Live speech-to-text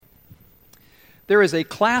There is a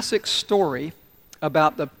classic story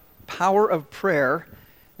about the power of prayer,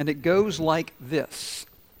 and it goes like this.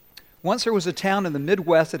 Once there was a town in the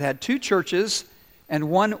Midwest that had 2 churches and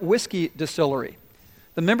 1 whiskey distillery.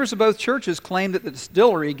 The members of both churches claimed that the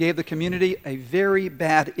distillery gave the community a very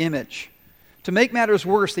bad image. To make matters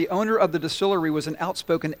worse, the owner of the distillery was an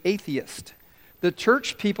outspoken atheist. The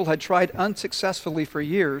church people had tried unsuccessfully for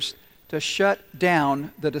years to shut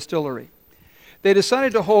down the distillery. They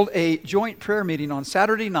decided to hold a joint prayer meeting on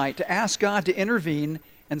Saturday night to ask God to intervene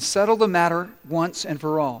and settle the matter once and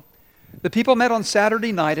for all. The people met on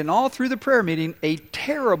Saturday night, and all through the prayer meeting, a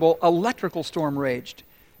terrible electrical storm raged.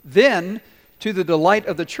 Then, to the delight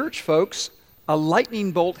of the church folks, a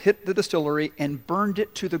lightning bolt hit the distillery and burned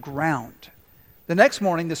it to the ground. The next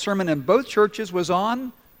morning, the sermon in both churches was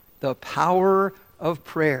on the power of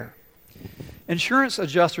prayer. Insurance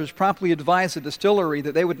adjusters promptly advised the distillery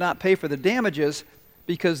that they would not pay for the damages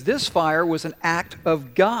because this fire was an act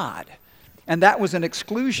of God, and that was an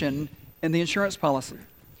exclusion in the insurance policy.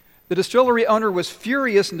 The distillery owner was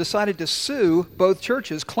furious and decided to sue both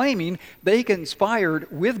churches, claiming they conspired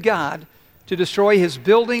with God to destroy his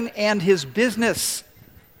building and his business.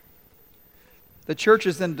 The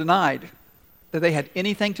churches then denied that they had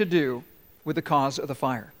anything to do with the cause of the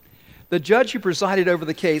fire. The judge who presided over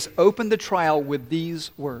the case opened the trial with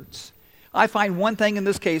these words. I find one thing in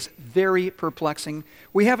this case very perplexing.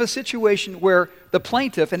 We have a situation where the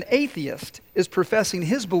plaintiff, an atheist, is professing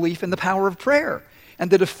his belief in the power of prayer, and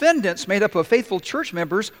the defendants, made up of faithful church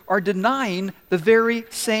members, are denying the very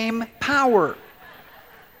same power.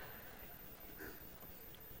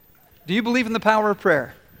 Do you believe in the power of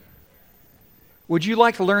prayer? Would you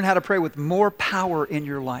like to learn how to pray with more power in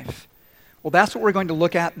your life? Well, that's what we're going to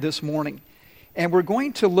look at this morning. And we're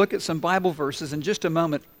going to look at some Bible verses in just a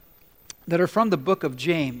moment that are from the book of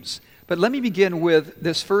James. But let me begin with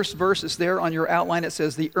this first verse. It's there on your outline. It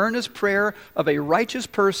says, the earnest prayer of a righteous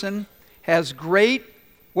person has great,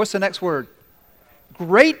 what's the next word?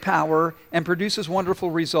 Great power and produces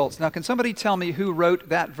wonderful results. Now, can somebody tell me who wrote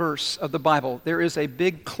that verse of the Bible? There is a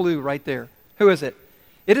big clue right there. Who is it?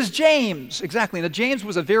 It is James, exactly. Now, James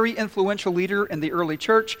was a very influential leader in the early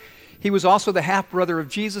church. He was also the half-brother of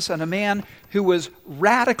Jesus and a man who was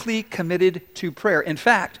radically committed to prayer. In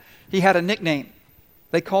fact, he had a nickname.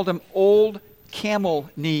 They called him Old Camel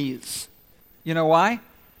Knees. You know why?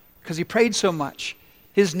 Because he prayed so much.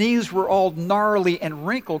 His knees were all gnarly and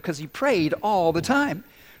wrinkled because he prayed all the time.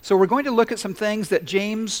 So we're going to look at some things that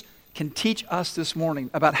James can teach us this morning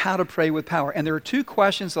about how to pray with power. And there are 2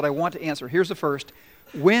 questions that I want to answer. Here's the first.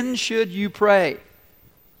 When should you pray?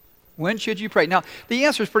 When should you pray? Now, the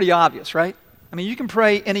answer is pretty obvious, right? I mean, you can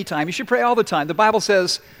pray anytime. You should pray all the time. The Bible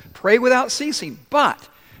says, pray without ceasing. But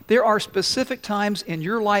there are specific times in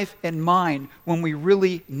your life and mine when we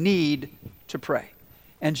really need to pray.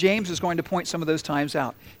 And James is going to point some of those times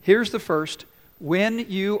out. Here's the first. When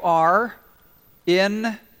you are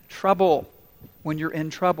in trouble. When you're in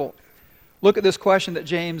trouble. Look at this question that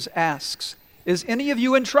James asks. Is any of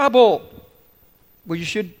you in trouble? Well, you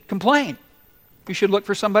should complain. You should look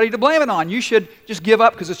for somebody to blame it on. You should just give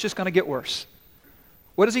up because it's just going to get worse.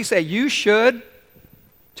 What does he say? You should,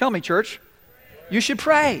 tell me, church, you should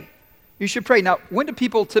pray. You should pray. Now, when do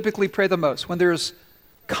people typically pray the most? When there's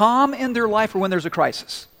calm in their life or when there's a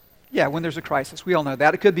crisis? Yeah, when there's a crisis. We all know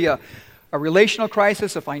that. It could be a relational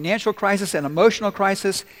crisis, a financial crisis, an emotional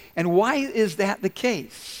crisis. And why is that the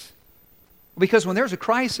case? Because when there's a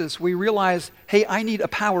crisis, we realize, hey, I need a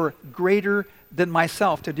power greater than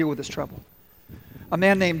myself to deal with this trouble. A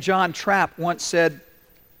man named John Trapp once said,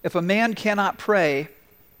 if a man cannot pray,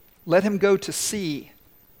 let him go to sea,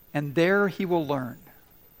 and there he will learn.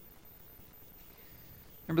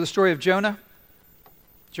 Remember the story of Jonah?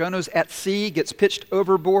 Jonah's at sea, gets pitched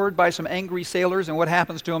overboard by some angry sailors, and what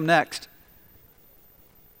happens to him next?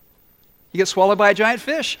 He gets swallowed by a giant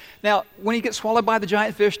fish. Now, when he gets swallowed by the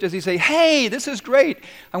giant fish, does he say, hey, this is great.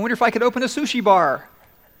 I wonder if I could open a sushi bar.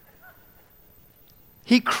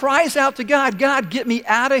 He cries out to God, God, get me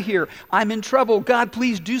out of here. I'm in trouble. God,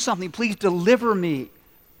 please do something. Please deliver me.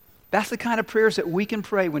 That's the kind of prayers that we can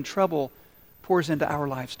pray when trouble pours into our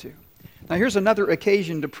lives too. Now, here's another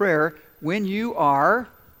occasion to prayer when you are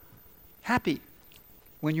happy.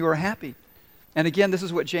 When you are happy. And again, this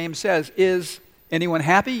is what James says, is anyone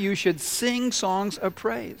happy? You should sing songs of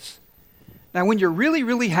praise. Now, when you're really,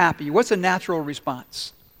 really happy, what's a natural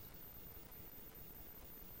response?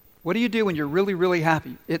 What do you do when you're really, really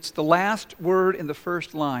happy? It's the last word in the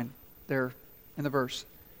first line there in the verse.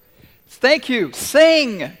 Thank you.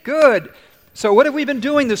 Sing. Good. So what have we been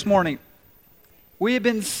doing this morning? We have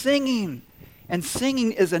been singing. And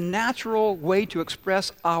singing is a natural way to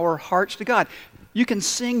express our hearts to God. You can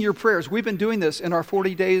sing your prayers. We've been doing this in our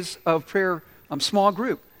 40 days of prayer small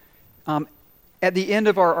group. At the end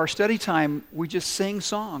of our study time, we just sing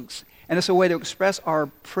songs. And it's a way to express our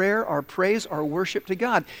prayer, our praise, our worship to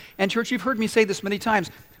God. And church, you've heard me say this many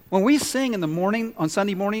times. When we sing in the morning, on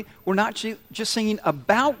Sunday morning, we're not just singing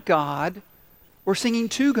about God, we're singing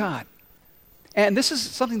to God. And this is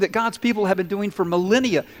something that God's people have been doing for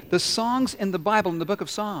millennia. The songs in the Bible, in the book of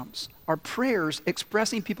Psalms, are prayers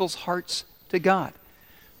expressing people's hearts to God.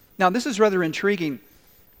 Now, this is rather intriguing.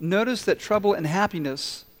 Notice that trouble and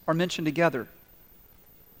happiness are mentioned together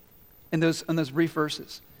in those brief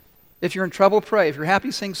verses. If you're in trouble, pray. If you're happy,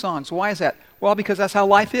 sing songs. Why is that? Well, because that's how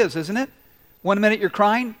life is, isn't it? One minute you're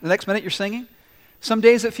crying, the next minute you're singing. Some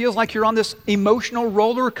days it feels like you're on this emotional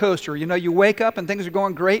roller coaster. You know, you wake up and things are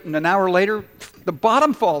going great, and an hour later, the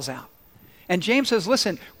bottom falls out. And James says,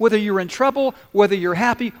 listen, whether you're in trouble, whether you're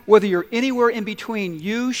happy, whether you're anywhere in between,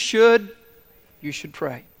 you should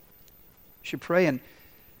pray. You should pray and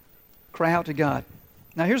cry out to God.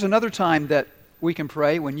 Now, here's another time that we can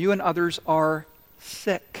pray, when you and others are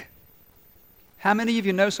sick. How many of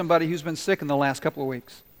you know somebody who's been sick in the last couple of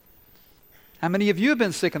weeks? How many of you have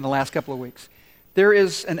been sick in the last couple of weeks? There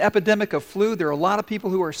is an epidemic of flu. There are a lot of people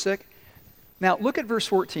who are sick. Now, look at verse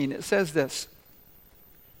 14. It says this,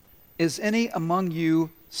 is any among you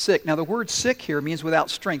sick? Now, the word sick here means without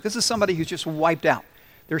strength. This is somebody who's just wiped out.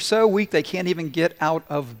 They're so weak they can't even get out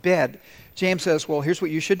of bed. James says, well, here's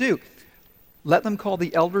what you should do. Let them call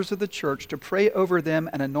the elders of the church to pray over them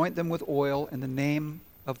and anoint them with oil in the name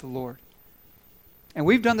of the Lord. And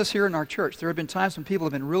we've done this here in our church. There have been times when people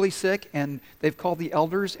have been really sick and they've called the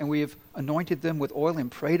elders and we have anointed them with oil and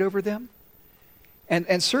prayed over them.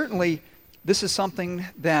 And certainly this is something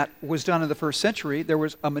that was done in the first century. There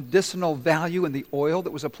was a medicinal value in the oil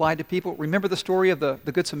that was applied to people. Remember the story of the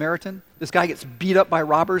Good Samaritan? This guy gets beat up by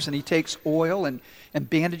robbers and he takes oil and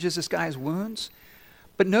bandages this guy's wounds.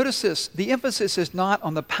 But notice this, the emphasis is not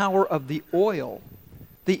on the power of the oil.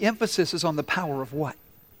 The emphasis is on the power of what?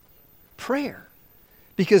 Prayer.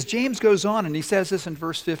 Because James goes on and he says this in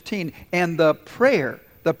verse 15, and the prayer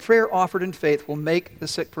offered in faith will make the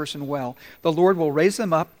sick person well. The Lord will raise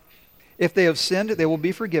them up. If they have sinned, they will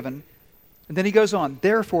be forgiven. And then he goes on,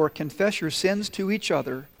 therefore confess your sins to each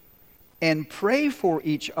other and pray for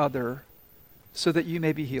each other so that you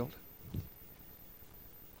may be healed.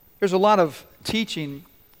 There's a lot of teaching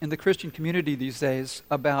in the Christian community these days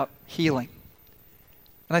about healing.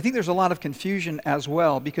 And I think there's a lot of confusion as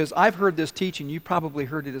well, because I've heard this teaching, you probably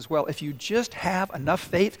heard it as well. If you just have enough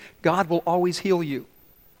faith, God will always heal you.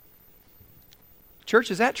 Church,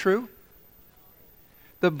 is that true?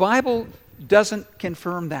 The Bible doesn't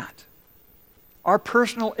confirm that. Our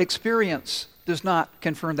personal experience does not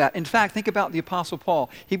confirm that. In fact, think about the Apostle Paul.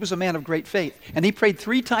 He was a man of great faith, and he prayed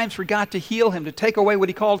 3 times for God to heal him, to take away what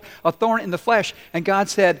he called a thorn in the flesh. And God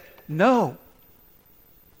said, no,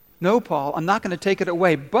 Paul, I'm not going to take it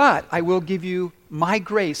away, but I will give you my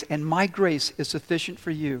grace, and my grace is sufficient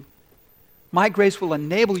for you. My grace will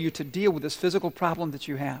enable you to deal with this physical problem that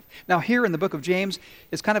you have. Now, here in the book of James,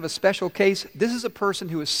 it's kind of a special case. This is a person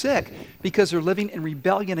who is sick because they're living in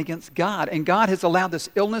rebellion against God, and God has allowed this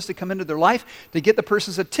illness to come into their life to get the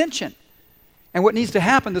person's attention. And what needs to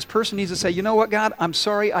happen, this person needs to say, you know what, God, I'm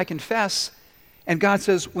sorry, I confess. And God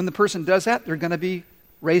says, when the person does that, they're going to be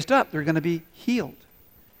raised up. They're going to be healed.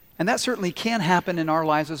 And that certainly can happen in our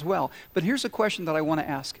lives as well. But here's a question that I want to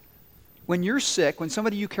ask. When you're sick, when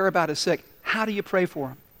somebody you care about is sick, how do you pray for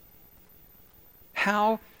them?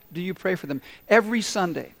 How do you pray for them? Every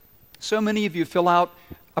Sunday, so many of you fill out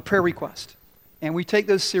a prayer request, and we take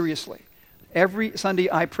those seriously. Every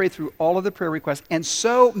Sunday, I pray through all of the prayer requests, and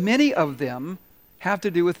so many of them have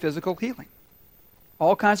to do with physical healing.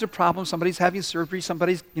 All kinds of problems. Somebody's having surgery,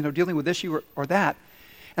 somebody's dealing with this issue or that.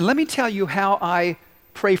 And let me tell you how I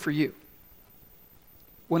pray for you.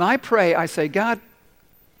 When I pray, I say, God,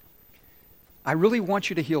 I really want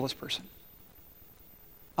you to heal this person.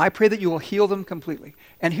 I pray that you will heal them completely.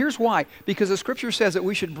 And here's why. Because the scripture says that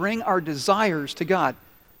we should bring our desires to God.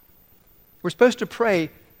 We're supposed to pray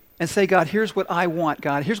and say, God, here's what I want,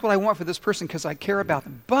 God. Here's what I want for this person because I care about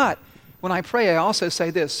them. But when I pray, I also say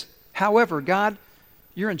this. However, God,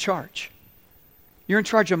 you're in charge. You're in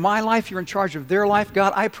charge of my life. You're in charge of their life.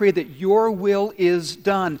 God, I pray that your will is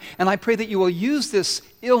done. And I pray that you will use this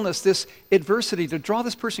illness, this adversity to draw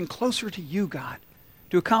this person closer to you, God,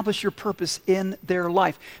 to accomplish your purpose in their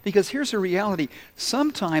life. Because here's the reality.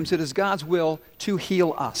 Sometimes it is God's will to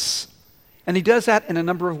heal us. And he does that in a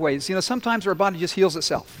number of ways. Sometimes our body just heals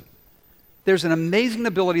itself. There's an amazing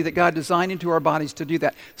ability that God designed into our bodies to do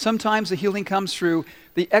that. Sometimes the healing comes through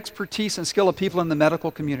the expertise and skill of people in the medical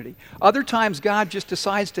community. Other times, God just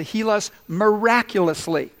decides to heal us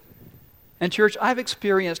miraculously. And church, I've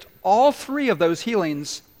experienced all three of those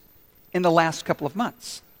healings in the last couple of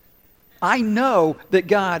months. I know that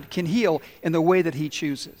God can heal in the way that He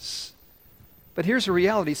chooses. But here's the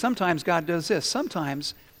reality. Sometimes God does this.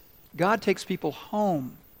 Sometimes God takes people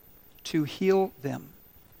home to heal them.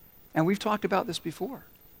 And we've talked about this before.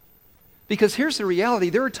 Because here's the reality.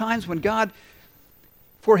 There are times when God,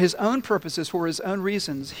 for His own purposes, for His own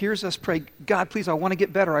reasons, hears us pray, God, please, I want to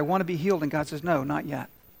get better. I want to be healed. And God says, no, not yet.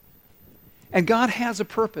 And God has a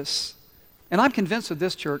purpose. And I'm convinced of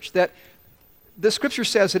this, church, that the Scripture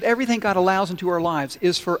says that everything God allows into our lives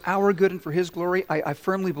is for our good and for His glory. I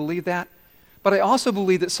firmly believe that. But I also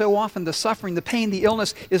believe that so often the suffering, the pain, the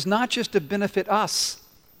illness is not just to benefit us.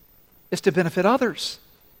 It's to benefit others.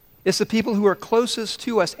 It's the people who are closest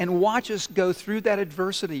to us and watch us go through that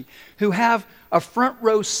adversity, who have a front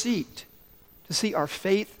row seat to see our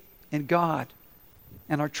faith in God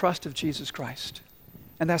and our trust of Jesus Christ.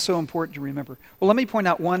 And that's so important to remember. Well, let me point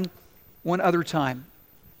out one other time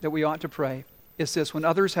that we ought to pray. It's this: when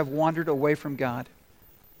others have wandered away from God.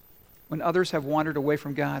 When others have wandered away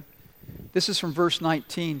from God. This is from verse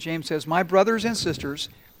 19. James says, my brothers and sisters,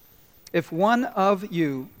 if one of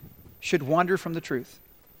you should wander from the truth,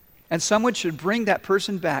 and someone should bring that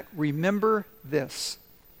person back, remember this: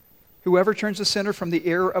 whoever turns a sinner from the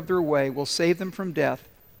error of their way will save them from death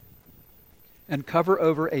and cover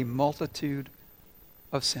over a multitude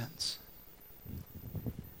of sins.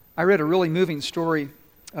 I read a really moving story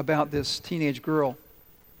about this teenage girl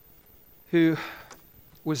who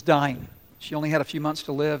was dying. She only had a few months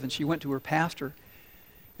to live, and she went to her pastor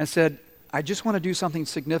and said, I just want to do something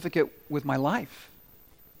significant with my life.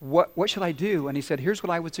 What should I do? And he said, here's what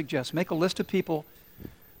I would suggest. Make a list of people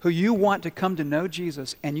who you want to come to know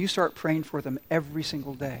Jesus, and you start praying for them every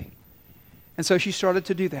single day. And so she started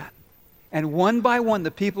to do that. And one by one,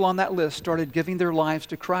 the people on that list started giving their lives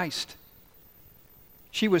to Christ.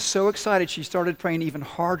 She was so excited, she started praying even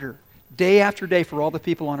harder, day after day, for all the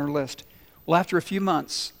people on her list. Well, after a few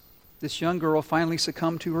months, this young girl finally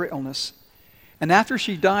succumbed to her illness. And after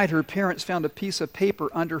she died, her parents found a piece of paper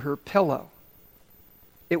under her pillow.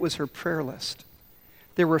 It was her prayer list.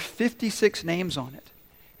 There were 56 names on it.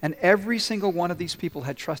 And every single one of these people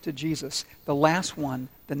had trusted Jesus, the last one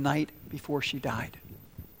the night before she died.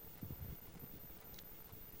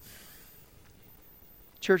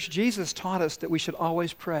 Church, Jesus taught us that we should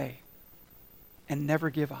always pray and never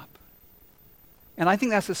give up. And I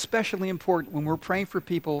think that's especially important when we're praying for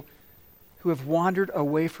people who have wandered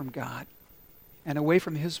away from God and away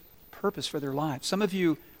from His purpose for their lives. Some of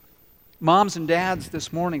you moms and dads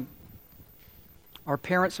this morning are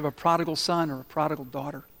parents of a prodigal son or a prodigal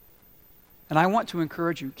daughter. And I want to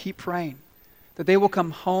encourage you, keep praying that they will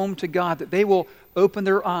come home to God, that they will open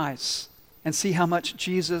their eyes and see how much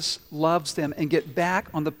Jesus loves them and get back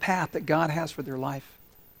on the path that God has for their life.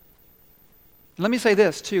 And let me say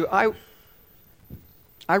this too. I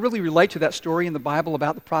really relate to that story in the Bible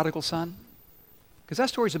about the prodigal son, because that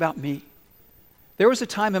story is about me. There was a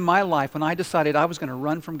time in my life when I decided I was going to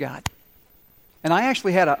run from God. And I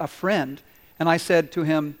actually had a friend, and I said to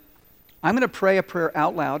him, I'm going to pray a prayer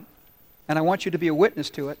out loud, and I want you to be a witness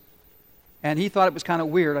to it. And he thought it was kind of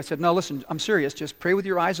weird. I said, no, listen, I'm serious. Just pray with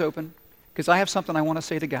your eyes open, because I have something I want to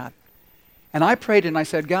say to God. And I prayed and I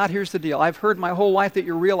said, God, here's the deal. I've heard my whole life that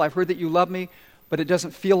you're real. I've heard that you love me, but it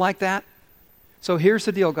doesn't feel like that. So here's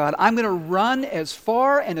the deal, God. I'm going to run as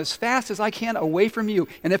far and as fast as I can away from you.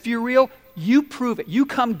 And if you're real, you prove it. You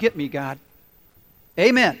come get me, God.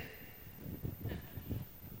 Amen.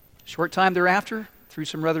 Short time thereafter, through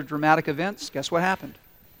some rather dramatic events, guess what happened?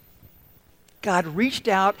 God reached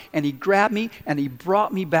out and He grabbed me and He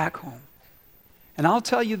brought me back home. And I'll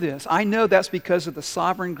tell you this, I know that's because of the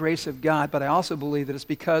sovereign grace of God, but I also believe that it's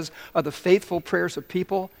because of the faithful prayers of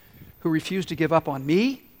people who refuse to give up on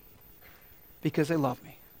me because they love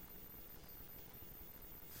me.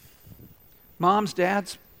 Moms,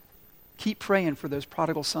 dads, keep praying for those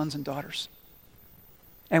prodigal sons and daughters.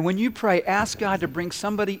 And when you pray, ask God to bring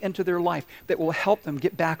somebody into their life that will help them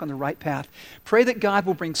get back on the right path. Pray that God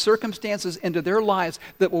will bring circumstances into their lives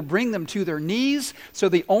that will bring them to their knees, so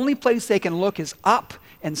the only place they can look is up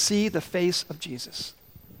and see the face of Jesus.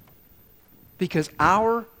 Because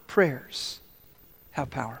our prayers have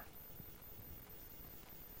power.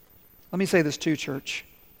 Let me say this too, church.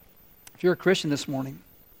 If you're a Christian this morning,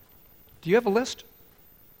 do you have a list?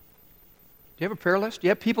 Do you have a prayer list? Do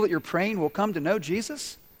you have people that you're praying will come to know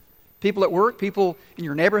Jesus? People at work, people in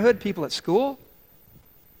your neighborhood, people at school?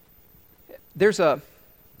 There's an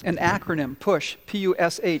acronym, PUSH,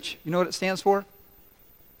 P-U-S-H. You know what it stands for?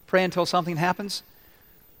 Pray until something happens.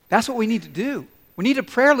 That's what we need to do. We need a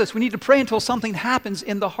prayer list. We need to pray until something happens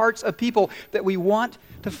in the hearts of people that we want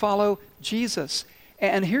to follow Jesus.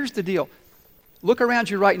 And here's the deal. Look around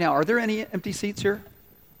you right now. Are there any empty seats here?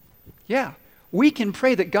 Yeah. We can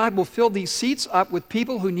pray that God will fill these seats up with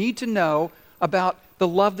people who need to know about the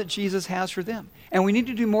love that Jesus has for them. And we need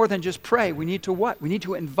to do more than just pray. We need to what? We need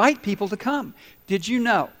to invite people to come. Did you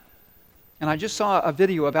know, and I just saw a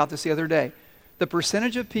video about this the other day, the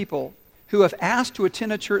percentage of people who have asked to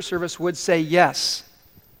attend a church service would say yes.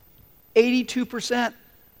 82%.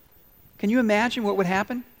 Can you imagine what would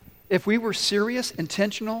happen if we were serious,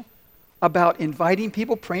 intentional about inviting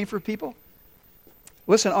people, praying for people?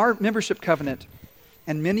 Listen, our membership covenant,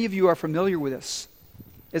 and many of you are familiar with this,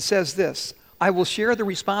 it says this: I will share the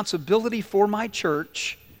responsibility for my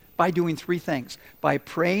church by doing three things: by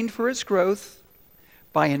praying for its growth,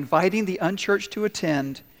 by inviting the unchurched to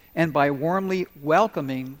attend, and by warmly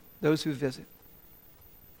welcoming those who visit.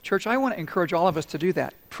 Church, I want to encourage all of us to do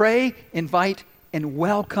that. Pray, invite, and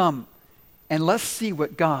welcome. And let's see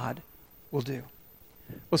what God will do.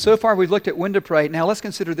 Well, so far we've looked at when to pray. Now let's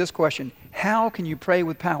consider this question: how can you pray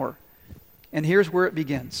with power? And here's where it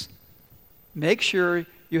begins. Make sure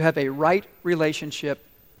you have a right relationship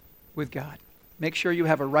with God. Make sure you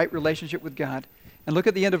have a right relationship with God. And look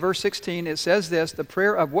at the end of verse 16. It says this: the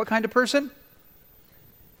prayer of what kind of person?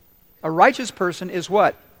 A righteous person is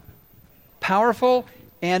what? Powerful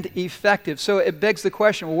and effective. So it begs the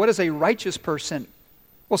question, well, what is a righteous person?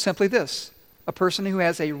 Well, simply this: a person who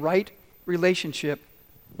has a right relationship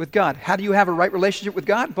with God. How do you have a right relationship with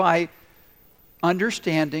God? By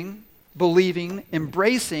understanding, believing,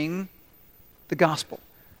 embracing the gospel,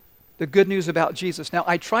 the good news about Jesus. Now,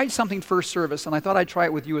 I tried something first service, and I thought I'd try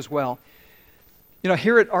it with you as well. You know,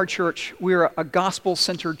 here at our church, we're a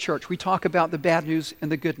gospel-centered church. We talk about the bad news and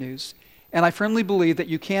the good news. And I firmly believe that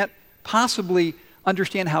you can't possibly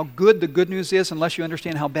understand how good the good news is unless you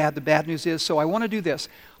understand how bad the bad news is. So I want to do this.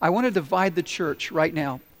 I want to divide the church right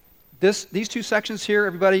now. These two sections here,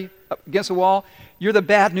 everybody up against the wall, you're the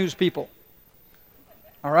bad news people.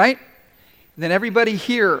 All right? And then everybody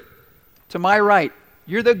here to my right,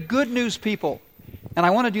 you're the good news people. And I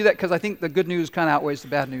want to do that because I think the good news kind of outweighs the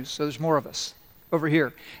bad news. So there's more of us over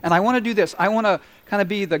here. And I want to do this. I want to kind of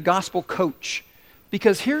be the gospel coach.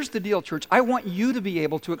 Because here's the deal, church. I want you to be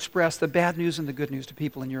able to express the bad news and the good news to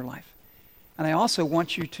people in your life. And I also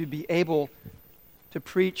want you to be able to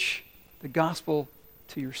preach the gospel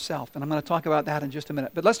to yourself. And I'm going to talk about that in just a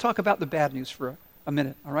minute. But let's talk about the bad news for a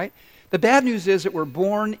minute, all right? The bad news is that we're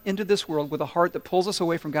born into this world with a heart that pulls us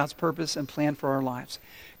away from God's purpose and plan for our lives.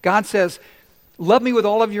 God says, love me with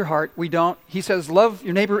all of your heart. We don't. He says, love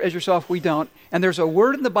your neighbor as yourself. We don't. And there's a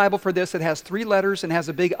word in the Bible for this that has 3 letters and has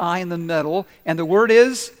a big I in the middle. And the word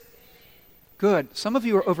is good. Some of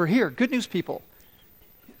you are over here. Good news people.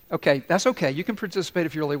 Okay, that's okay. You can participate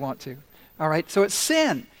if you really want to. All right, so it's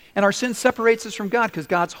sin. And our sin separates us from God because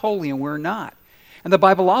God's holy and we're not. And the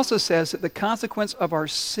Bible also says that the consequence of our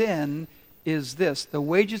sin is this: the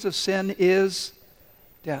wages of sin is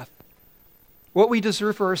death. What we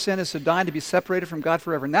deserve for our sin is to die and to be separated from God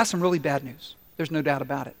forever. And that's some really bad news. There's no doubt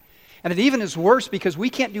about it. And it even is worse because we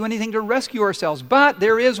can't do anything to rescue ourselves. But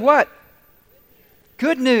there is what?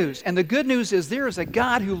 Good news. And the good news is there is a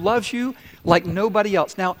God who loves you like nobody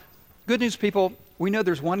else. Now, good news, people, we know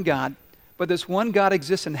there's one God, but this one God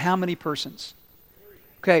exists in how many persons?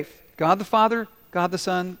 Okay, God the Father, God the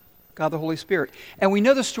Son, God the Holy Spirit. And we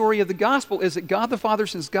know the story of the gospel is that God the Father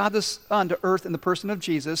sends God the Son to earth in the person of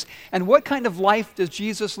Jesus. And what kind of life does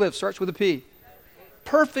Jesus live? Starts with a P.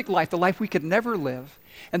 Perfect life, the life we could never live.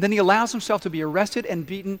 And then he allows himself to be arrested and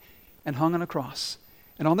beaten and hung on a cross.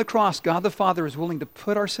 And on the cross, God the Father is willing to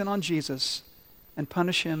put our sin on Jesus and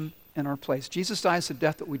punish him in our place. Jesus dies the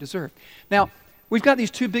death that we deserve. Now, we've got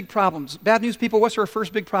these 2 big problems. Bad news, people, what's our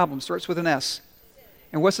first big problem? Starts with an S.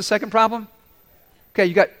 And what's the second problem? Okay,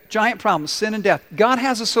 you got giant problems, sin and death. God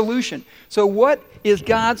has a solution. So what is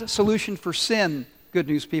God's solution for sin, good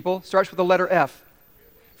news people? Starts with the letter F.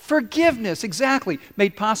 Forgiveness, exactly.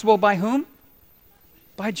 Made possible by whom?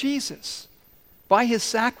 By Jesus. By his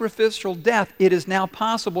sacrificial death, it is now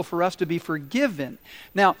possible for us to be forgiven.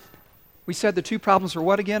 Now, we said the 2 problems are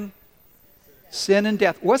what again? Sin and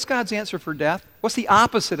death. What's God's answer for death? What's the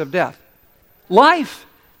opposite of death? Life.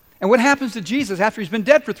 And what happens to Jesus after he's been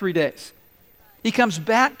dead for 3 days? He comes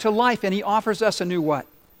back to life and he offers us a new what?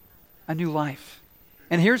 A new life.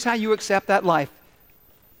 And here's how you accept that life.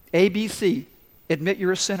 A, B, C. Admit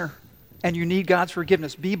you're a sinner and you need God's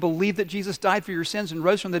forgiveness. B, believe that Jesus died for your sins and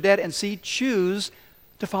rose from the dead. And C, choose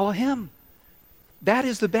to follow him. That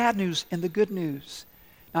is the bad news and the good news.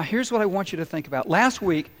 Now, here's what I want you to think about. Last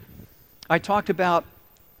week, I talked about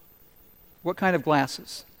what kind of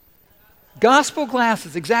glasses? Gospel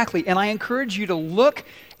glasses, exactly. And I encourage you to look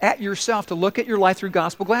at yourself, to look at your life through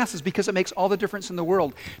gospel glasses, because it makes all the difference in the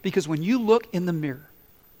world. Because when you look in the mirror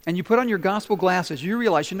and you put on your gospel glasses, you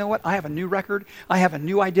realize, you know what? I have a new record, I have a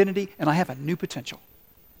new identity, and I have a new potential.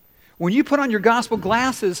 When you put on your gospel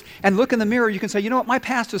glasses and look in the mirror, you can say, you know what, my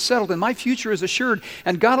past is settled and my future is assured,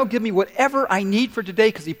 and God will give me whatever I need for today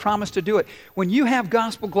because He promised to do it. When you have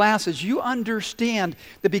gospel glasses, you understand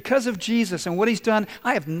that because of Jesus and what He's done,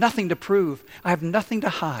 I have nothing to prove. I have nothing to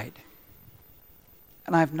hide.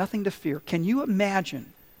 And I have nothing to fear. Can you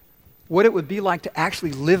imagine what it would be like to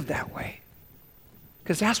actually live that way?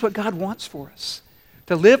 Because that's what God wants for us,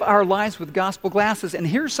 to live our lives with gospel glasses. And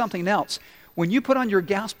here's something else. When you put on your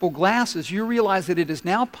gospel glasses, you realize that it is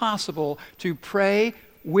now possible to pray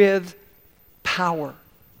with power.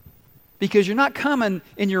 Because you're not coming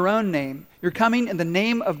in your own name. You're coming in the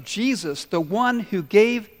name of Jesus, the one who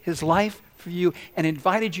gave His life for you and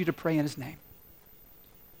invited you to pray in His name.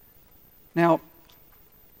 Now,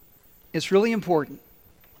 it's really important,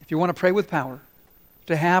 if you want to pray with power,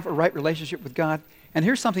 to have a right relationship with God. And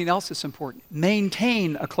here's something else that's important.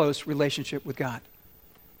 Maintain a close relationship with God.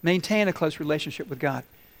 Maintain a close relationship with God.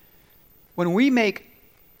 When we make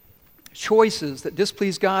choices that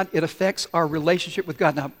displease God, it affects our relationship with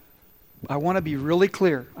God. Now, I want to be really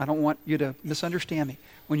clear. I don't want you to misunderstand me.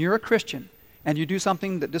 When you're a Christian and you do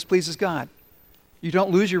something that displeases God, you don't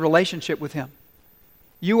lose your relationship with Him.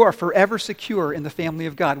 You are forever secure in the family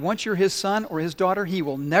of God. Once you're His son or His daughter, He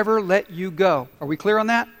will never let you go. Are we clear on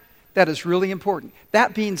that? That is really important.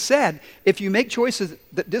 That being said, if you make choices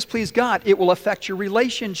that displease God, it will affect your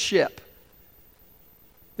relationship.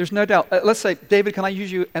 There's no doubt. Let's say, David, can I use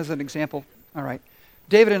you as an example? All right.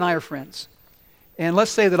 David and I are friends. And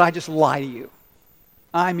let's say that I just lie to you.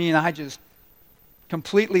 I mean, I just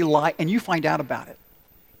completely lie, and you find out about it.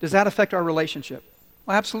 Does that affect our relationship?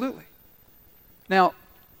 Well, absolutely. Now,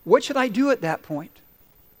 what should I do at that point?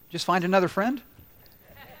 Just find another friend?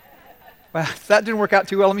 Well, that didn't work out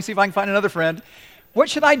too well. Let me see if I can find another friend. What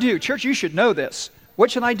should I do? Church, you should know this. What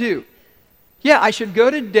should I do? Yeah, I should go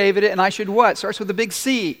to David and I should what? Starts with a big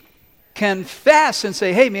C. Confess and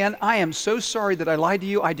say, hey man, I am so sorry that I lied to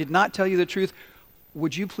you. I did not tell you the truth.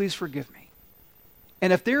 Would you please forgive me?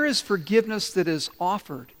 And if there is forgiveness that is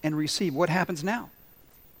offered and received, what happens now?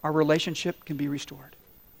 Our relationship can be restored.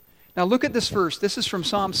 Now look at this verse. This is from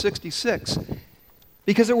Psalm 66.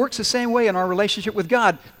 Because it works the same way in our relationship with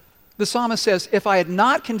God. The psalmist says, if I had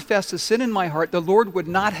not confessed the sin in my heart, the Lord would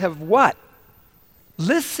not have what?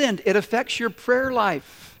 Listened. It affects your prayer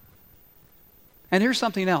life. And here's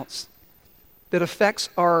something else that affects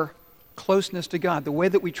our closeness to God, the way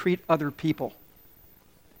that we treat other people.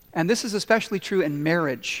 And this is especially true in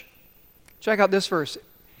marriage. Check out this verse.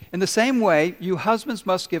 In the same way, you husbands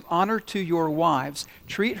must give honor to your wives.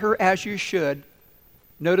 Treat her as you should.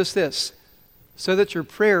 Notice this. So that your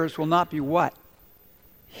prayers will not be what?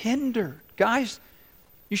 Hindered. Guys,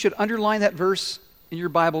 you should underline that verse in your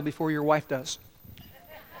Bible before your wife does.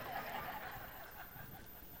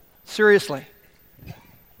 Seriously.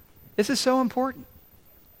 This is so important.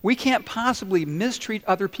 We can't possibly mistreat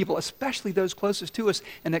other people, especially those closest to us,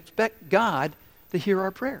 and expect God to hear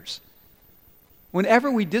our prayers. Whenever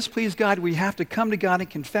we displease God, we have to come to God and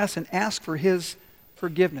confess and ask for His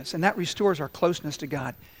forgiveness, and that restores our closeness to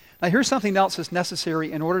God. Now here's something else that's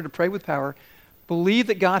necessary in order to pray with power. Believe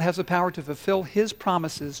that God has the power to fulfill His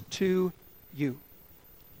promises to you.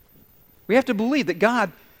 We have to believe that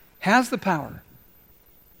God has the power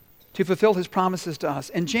to fulfill His promises to us.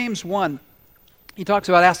 In James 1, he talks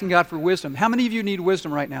about asking God for wisdom. How many of you need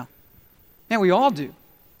wisdom right now? Man, we all do.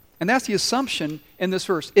 And that's the assumption in this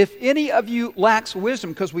verse. If any of you lacks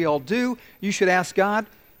wisdom, because we all do, you should ask God,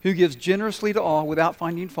 who gives generously to all without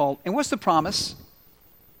finding fault. And what's the promise?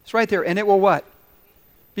 It's right there. And it will what?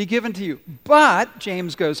 Be given to you. But,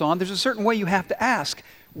 James goes on, there's a certain way you have to ask.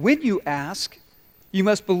 When you ask, you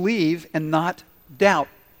must believe and not doubt.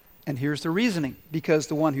 And here's the reasoning. Because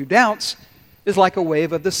the one who doubts is like a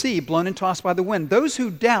wave of the sea, blown and tossed by the wind. Those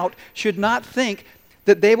who doubt should not think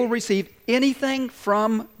that they will receive anything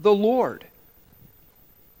from the Lord.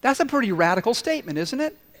 That's a pretty radical statement, isn't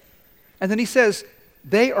it? And then he says,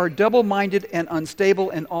 they are double-minded and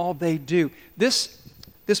unstable in all they do. This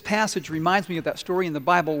passage reminds me of that story in the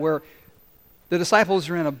Bible where the disciples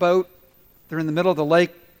are in a boat, they're in the middle of the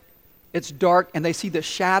lake, it's dark, and they see this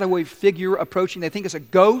shadowy figure approaching. They think it's a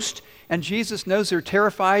ghost, and Jesus knows they're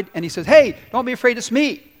terrified, and he says, hey, don't be afraid, it's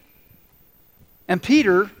me. And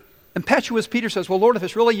Peter impetuous Peter says, well, Lord, if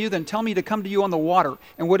it's really you, then tell me to come to you on the water.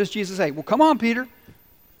 And what does Jesus say? Well, come on, Peter.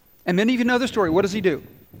 And many of you know the story. What does he do?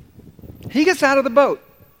 He gets out of the boat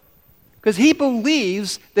because he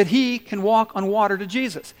believes that he can walk on water to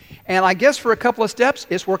Jesus. And I guess for a couple of steps,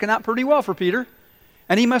 it's working out pretty well for Peter.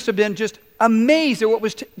 And he must have been just amazed at what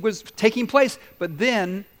was taking place. But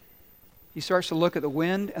then he starts to look at the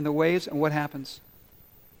wind and the waves, and what happens?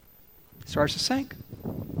 He starts to sink.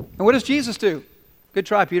 And what does Jesus do? Good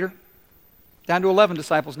try, Peter. Down to 11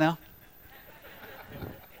 disciples now.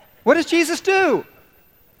 What does Jesus do?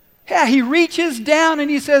 Yeah, he reaches down and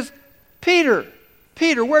he says, Peter,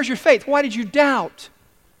 where's your faith? Why did you doubt?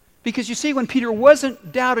 Because you see, when Peter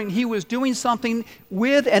wasn't doubting, he was doing something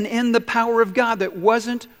with and in the power of God that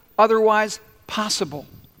wasn't otherwise possible.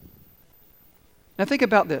 Now think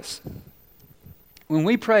about this. When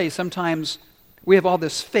we pray, sometimes we have all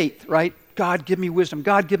this faith, right? God, give me wisdom.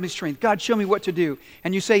 God, give me strength. God, show me what to do.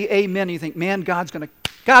 And you say amen, and you think, man, God's going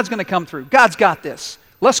to come through. God's got this.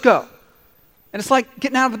 Let's go. And it's like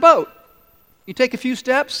getting out of the boat. You take a few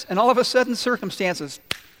steps, and all of a sudden circumstances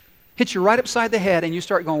hit you right upside the head, and you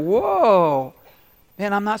start going, whoa,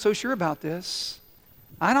 man, I'm not so sure about this.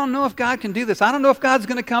 I don't know if God can do this. I don't know if God's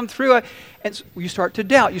going to come through. And so you start to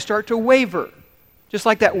doubt. You start to waver. Just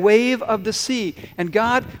like that wave of the sea. And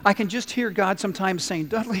God, I can just hear God sometimes saying,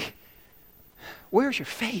 Dudley, where's your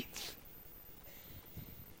faith?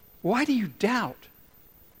 Why do you doubt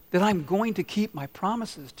that I'm going to keep my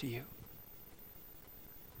promises to you?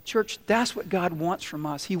 Church, that's what God wants from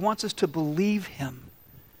us. He wants us to believe Him,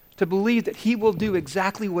 to believe that He will do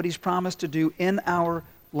exactly what He's promised to do in our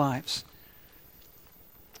lives.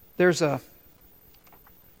 There's a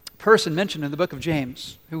person mentioned in the book of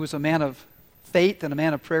James who was a man of faith and a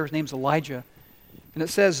man of prayer. His name's Elijah. And it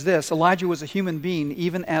says this, Elijah was a human being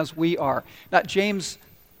even as we are. Now, James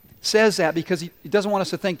says that because he doesn't want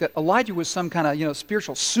us to think that Elijah was some kind of,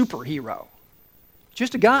 spiritual superhero.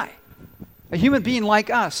 Just a guy, a human being like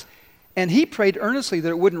us. And he prayed earnestly that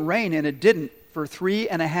it wouldn't rain, and it didn't for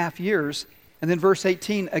 3.5 years. And then verse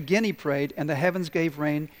 18, again he prayed, and the heavens gave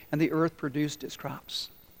rain, and the earth produced its crops.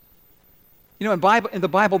 In the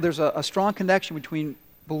Bible, there's a strong connection between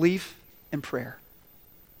belief and prayer.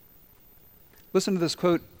 Listen to this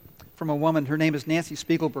quote from a woman. Her name is Nancy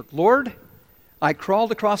Spiegelberg. Lord, I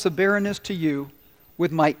crawled across the barrenness to you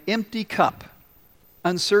with my empty cup,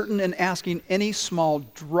 uncertain and asking any small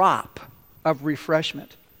drop of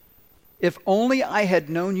refreshment. If only I had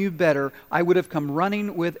known you better, I would have come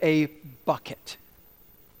running with a bucket.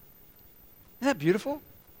 Isn't that beautiful?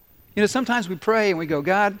 Sometimes we pray and we go,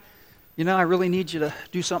 God, I really need you to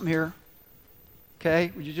do something here.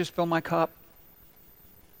 Okay, would you just fill my cup?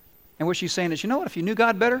 And what she's saying is, what, if you knew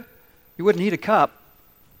God better, you wouldn't need a cup.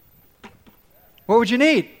 What would you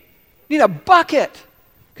need? You need a bucket.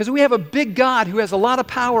 Because we have a big God who has a lot of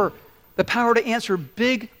power, the power to answer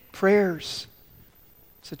big prayers.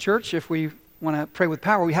 So church, if we want to pray with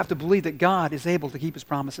power, we have to believe that God is able to keep His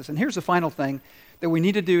promises. And here's the final thing that we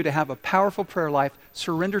need to do to have a powerful prayer life.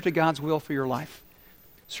 Surrender to God's will for your life.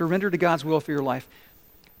 Surrender to God's will for your life.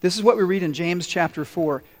 This is what we read in James chapter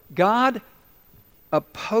 4. God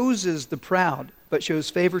opposes the proud, but shows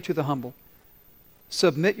favor to the humble.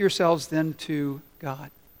 Submit yourselves then to God.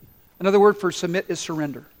 Another word for submit is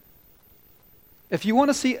surrender. If you want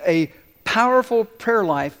to see a powerful prayer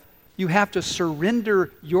life, you have to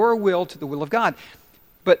surrender your will to the will of God.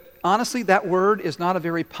 But honestly, that word is not a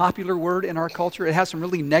very popular word in our culture. It has some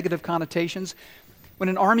really negative connotations. When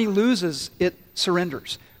an army loses, it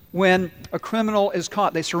surrenders. When a criminal is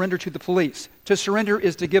caught, they surrender to the police. To surrender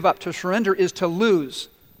is to give up. To surrender is to lose.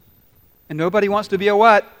 And nobody wants to be a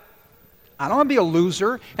what? I don't want to be a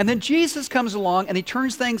loser. And then Jesus comes along and He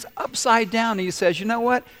turns things upside down and He says, you know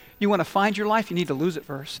what? You want to find your life? You need to lose it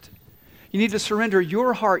first. You need to surrender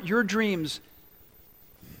your heart, your dreams.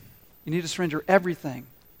 You need to surrender everything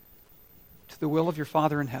to the will of your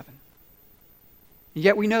Father in heaven. And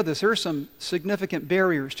yet we know this. There are some significant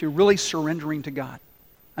barriers to really surrendering to God.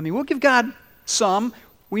 I mean, we'll give God some.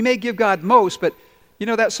 We may give God most, but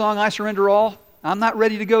that song, I Surrender All? I'm not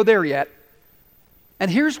ready to go there yet. And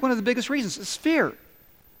here's one of the biggest reasons. It's fear. I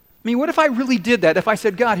mean, what if I really did that? If I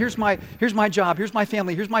said, God, here's my job, here's my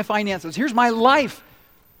family, here's my finances, here's my life.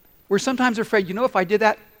 We're sometimes afraid, if I did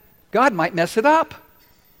that, God might mess it up.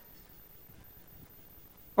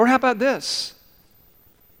 Or how about this?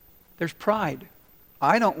 There's pride.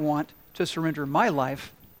 I don't want to surrender my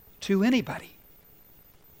life to anybody.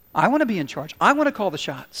 I want to be in charge. I want to call the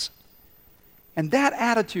shots. And that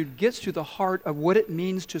attitude gets to the heart of what it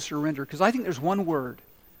means to surrender. Because I think there's one word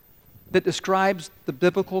that describes the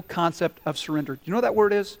biblical concept of surrender. Do you know what that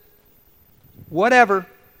word is? Whatever.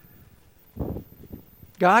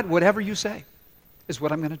 God, whatever you say is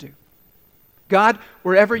what I'm going to do. God,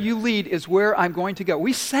 wherever you lead is where I'm going to go.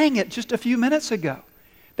 We sang it just a few minutes ago.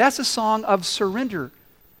 That's a song of surrender,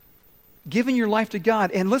 giving your life to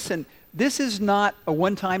God. And listen, this is not a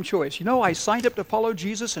one-time choice. You know, I signed up to follow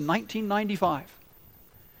Jesus in 1995.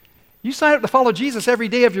 You sign up to follow Jesus every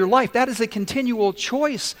day of your life. That is a continual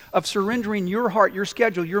choice of surrendering your heart, your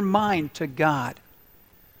schedule, your mind to God.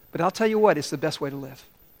 But I'll tell you what, it's the best way to live.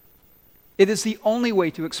 It is the only way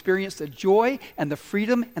to experience the joy and the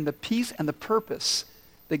freedom and the peace and the purpose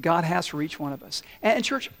that God has for each one of us. And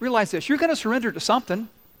church, realize this. You're going to surrender to something.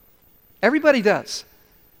 Everybody does.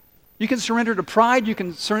 You can surrender to pride. You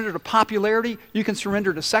can surrender to popularity. You can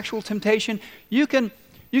surrender to sexual temptation. You can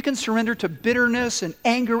surrender to bitterness and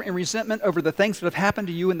anger and resentment over the things that have happened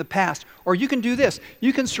to you in the past. Or you can do this.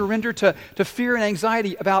 You can surrender to fear and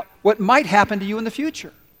anxiety about what might happen to you in the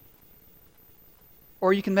future.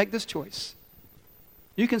 Or you can make this choice.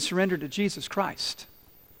 You can surrender to Jesus Christ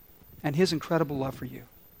and His incredible love for you.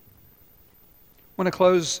 I want to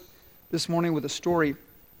close this morning with a story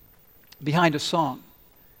behind a song.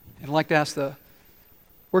 And I'd like to ask the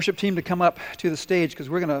worship team to come up to the stage because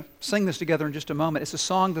we're going to sing this together in just a moment. It's a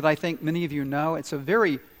song that I think many of you know. It's a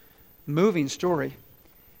very moving story.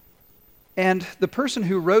 And the person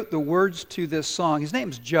who wrote the words to this song, his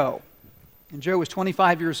name's Joe. And Joe was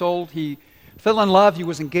 25 years old. He fell in love. He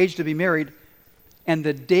was engaged to be married. And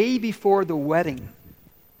the day before the wedding,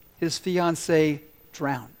 his fiancée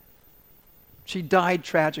drowned. She died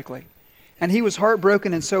tragically. And he was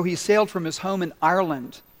heartbroken, and so he sailed from his home in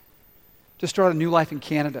Ireland to start a new life in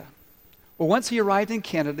Canada. Well, once he arrived in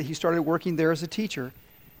Canada, he started working there as a teacher,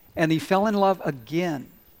 and he fell in love again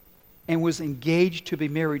and was engaged to be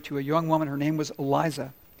married to a young woman. Her name was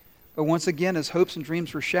Eliza. But once again, his hopes and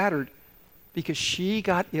dreams were shattered because she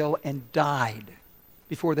got ill and died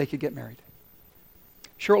before they could get married.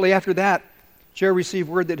 Shortly after that, Joe received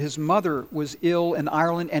word that his mother was ill in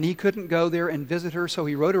Ireland and he couldn't go there and visit her, so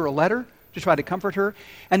he wrote her a letter to try to comfort her,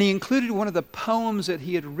 and he included one of the poems that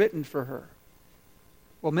he had written for her.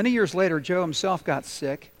 Well, many years later, Joe himself got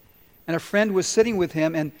sick, and a friend was sitting with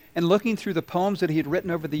him and looking through the poems that he had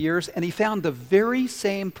written over the years, and he found the very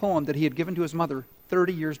same poem that he had given to his mother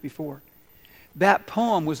 30 years before. That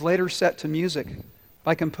poem was later set to music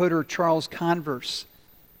by composer Charles Converse,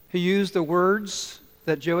 who used the words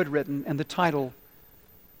that Joe had written and the title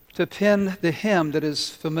to pen the hymn that is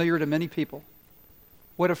familiar to many people.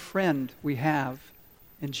 What a friend we have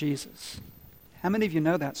in Jesus. How many of you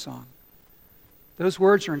know that song? Those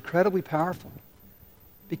words are incredibly powerful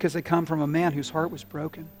because they come from a man whose heart was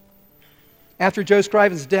broken. After Joe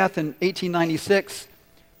Scriven's death in 1896,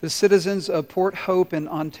 the citizens of Port Hope in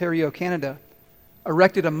Ontario, Canada,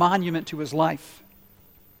 erected a monument to his life.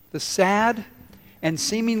 The sad and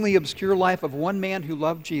seemingly obscure life of one man who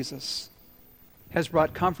loved Jesus has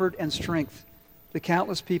brought comfort and strength to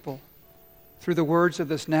countless people through the words of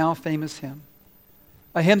this now famous hymn.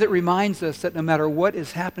 A hymn that reminds us that no matter what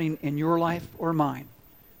is happening in your life or mine,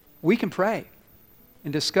 we can pray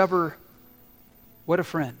and discover what a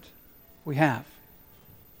friend we have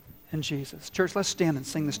in Jesus. Church, let's stand and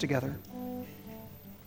sing this together.